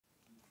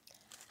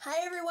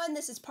Hi everyone,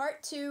 this is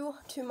part 2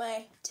 to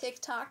my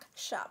TikTok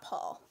shop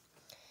haul.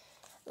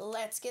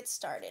 Let's get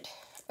started.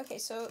 Okay,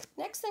 so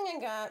next thing I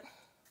got,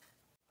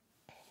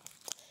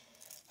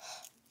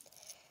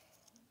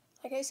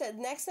 like I said,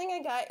 next thing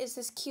I got is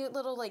this cute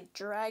little like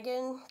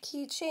dragon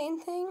keychain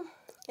thing.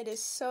 It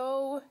is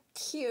so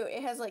cute.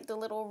 It has like the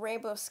little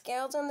rainbow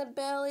scales on the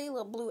belly,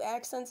 little blue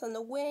accents on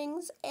the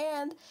wings,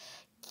 and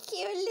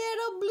cute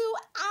little blue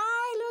eye.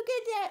 Look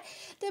at that.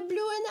 The blue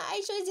in the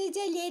eye shows it's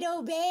a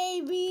little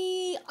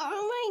baby.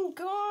 Oh my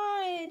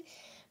god.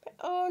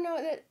 Oh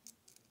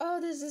no,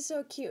 this is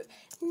so cute.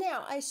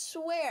 Now, I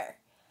swear,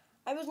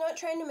 I was not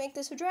trying to make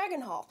this a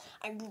dragon haul.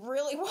 I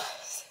really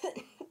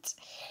wasn't.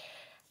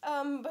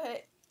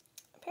 But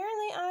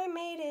apparently I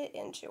made it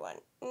into one.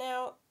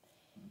 Now,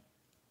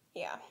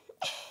 yeah.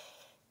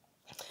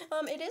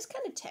 It is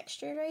kind of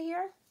textured right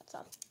here, so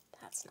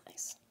that's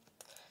nice.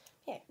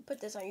 Yeah, put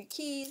this on your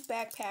keys,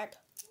 backpack,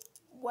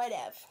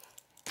 whatever.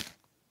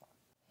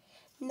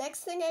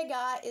 Next thing I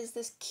got is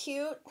this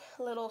cute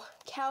little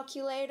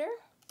calculator.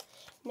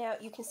 Now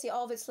you can see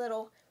all of its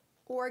little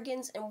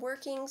organs and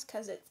workings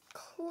because it's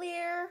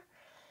clear.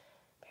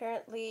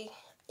 Apparently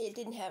it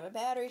didn't have a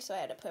battery, so I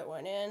had to put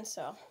one in.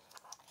 So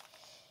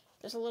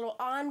there's a little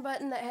on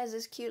button that has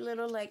this cute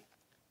little like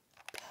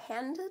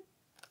panda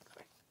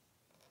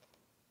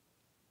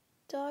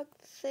dog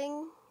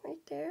thing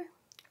right there.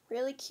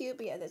 Really cute,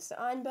 but yeah, that's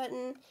the on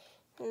button,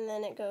 and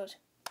then it goes,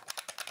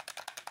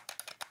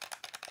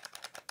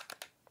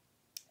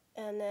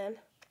 and then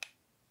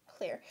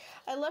clear.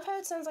 I love how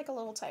it sounds like a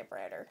little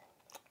typewriter.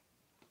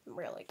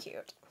 Really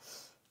cute.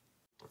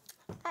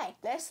 Alright,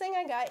 next thing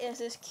I got is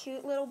this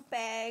cute little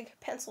bag,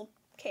 pencil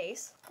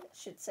case, I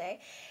should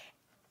say.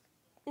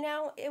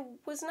 Now, it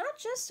was not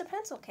just a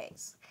pencil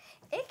case.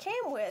 It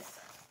came with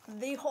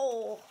the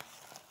whole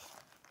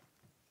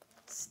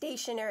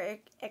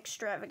stationery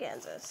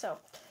extravaganza. So,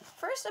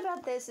 first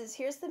about this is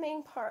here's the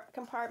main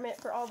compartment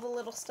for all the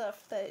little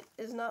stuff that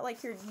is not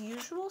like your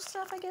usual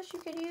stuff, I guess you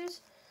could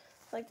use.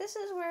 Like this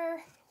is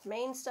where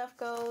main stuff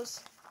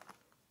goes,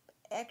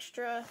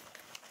 extra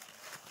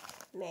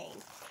main.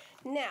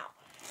 Now,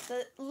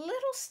 the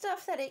little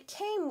stuff that it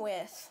came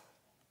with,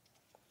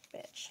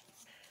 bitch.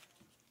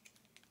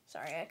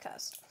 Sorry, I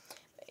cussed.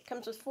 It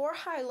comes with 4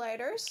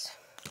 highlighters,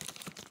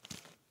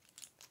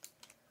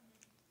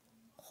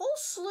 a whole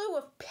slew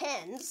of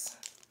pens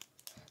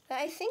that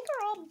I think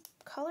are all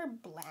color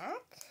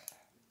black.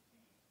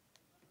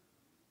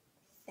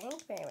 I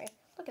think, but anyway,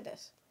 look at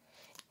this.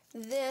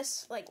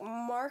 This like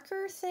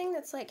marker thing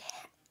that's like,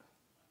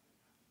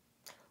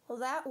 well,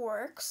 that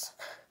works.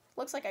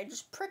 Looks like I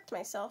just pricked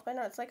myself, but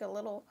no, it's like a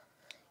little,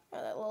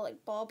 that little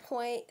like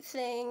ballpoint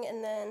thing,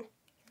 and then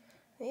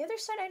on the other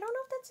side, I don't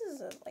know if this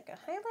is like a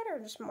highlighter or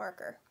just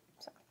marker.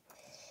 So,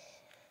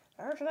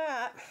 after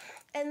that,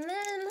 and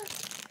then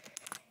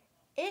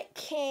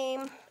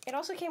it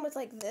also came with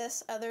like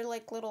this other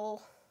like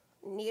little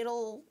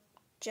needle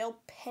gel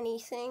penny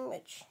thing,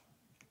 which,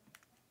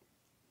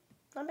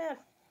 not bad.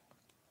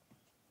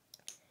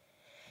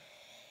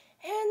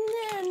 And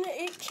then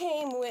it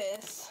came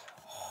with,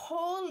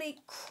 holy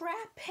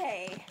crap,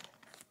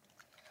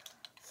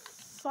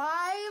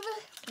 5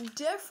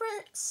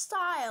 different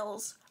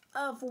styles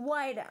of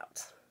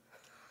whiteout.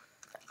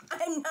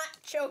 I'm not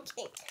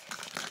joking.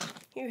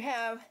 You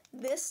have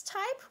this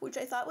type, which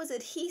I thought was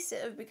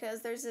adhesive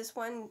because there's this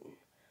one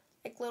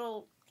like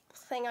little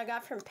thing I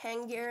got from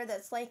Pengear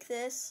that's like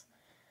this.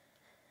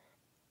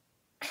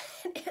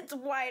 It's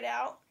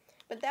whiteout,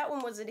 but that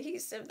one was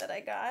adhesive that I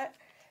got.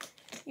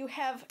 You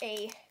have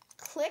a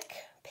click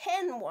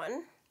pen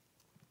one.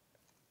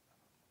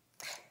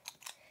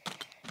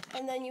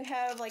 And then you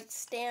have like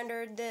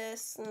standard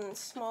this and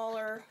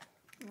smaller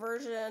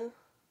version.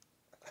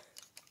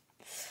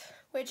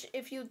 Which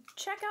if you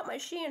check out my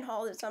Shein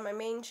haul that's on my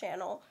main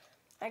channel,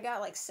 I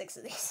got like 6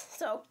 of these.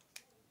 So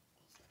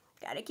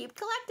gotta keep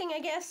collecting, I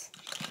guess.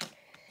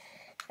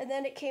 And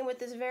then it came with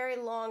this very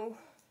long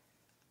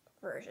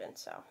version,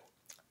 so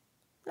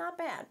not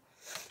bad.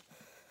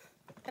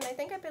 And I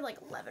think I paid like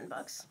 11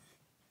 bucks.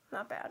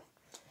 Not bad.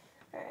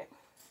 Alright.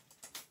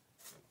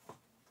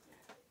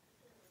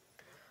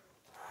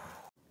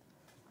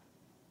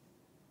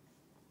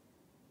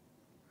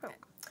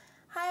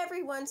 Hi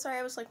everyone, sorry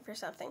I was looking for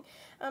something.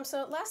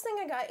 So last thing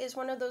I got is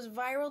one of those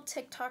viral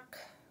TikTok,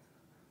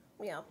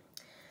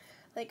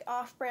 like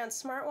off-brand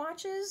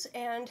smartwatches,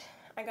 and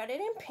I got it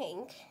in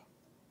pink.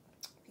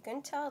 You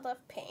can tell I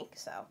love pink,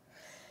 so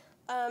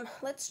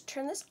let's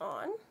turn this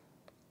on.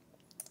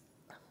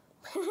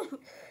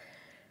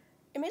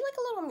 It made like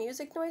a little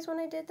music noise when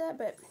I did that,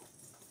 but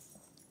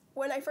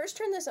when I first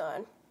turned this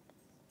on,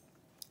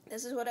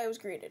 this is what I was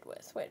greeted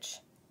with, which,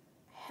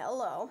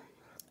 hello,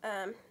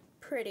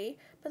 pretty,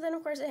 but then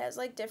of course it has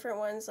like different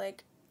ones,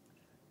 like,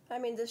 I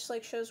mean, this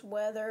like shows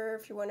weather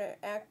if you want to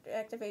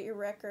activate your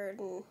record,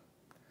 and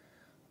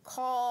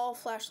call,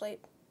 flashlight.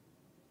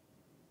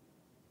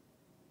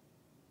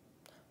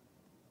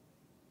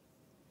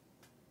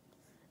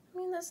 I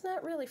mean, that's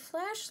not really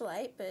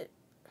flashlight, but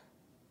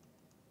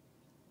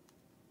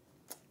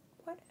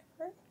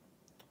whatever.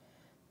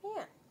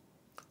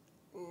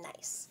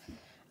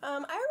 I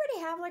already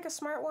have like a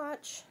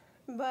smartwatch,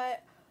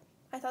 but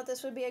I thought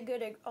this would be a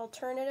good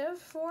alternative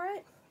for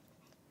it.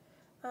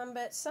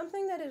 But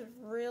something that is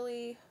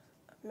really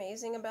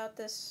amazing about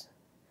this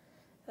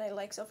that I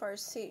like so far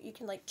is, see, you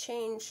can like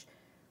change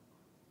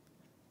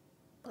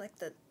like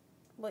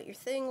what your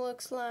thing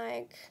looks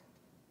like,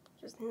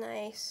 which is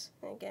nice.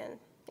 And again,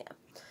 yeah.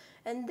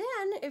 And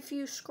then if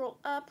you scroll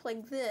up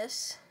like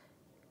this,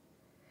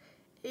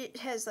 it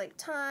has like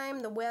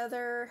time, the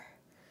weather,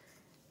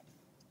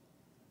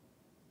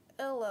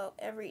 hello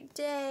every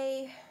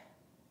day,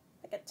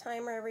 like a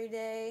timer every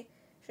day,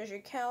 shows your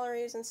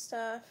calories and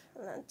stuff,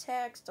 and then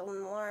text, an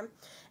alarm.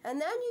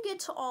 And then you get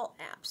to all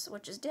apps,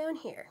 which is down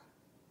here.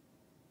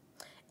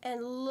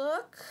 And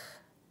look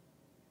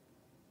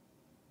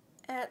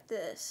at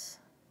this.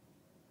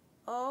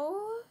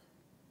 Oh,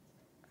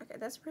 okay,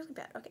 that's really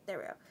bad. Okay, there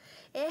we go.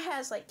 It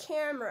has like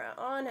camera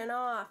on and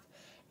off.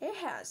 It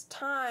has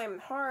time,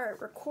 heart,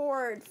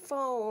 record,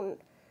 phone,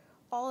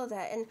 all of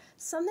that. And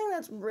something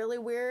that's really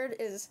weird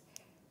is,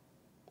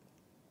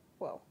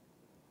 whoa.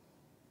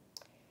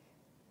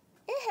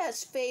 It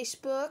has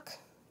Facebook,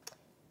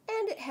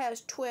 and it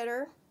has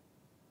Twitter,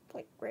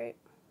 like right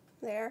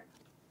there.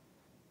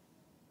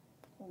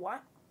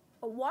 What?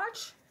 A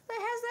watch that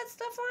has that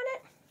stuff on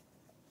it?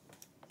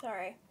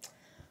 Sorry.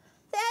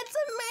 That's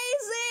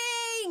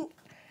amazing!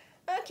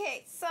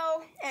 Okay,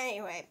 so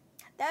anyway,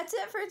 that's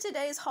it for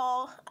today's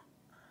haul,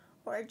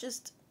 or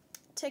just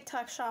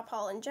TikTok shop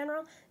haul in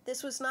general.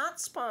 This was not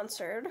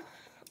sponsored.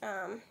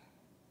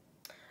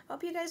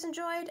 Hope you guys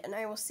enjoyed, and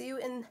I will see you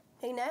in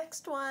the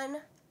next one.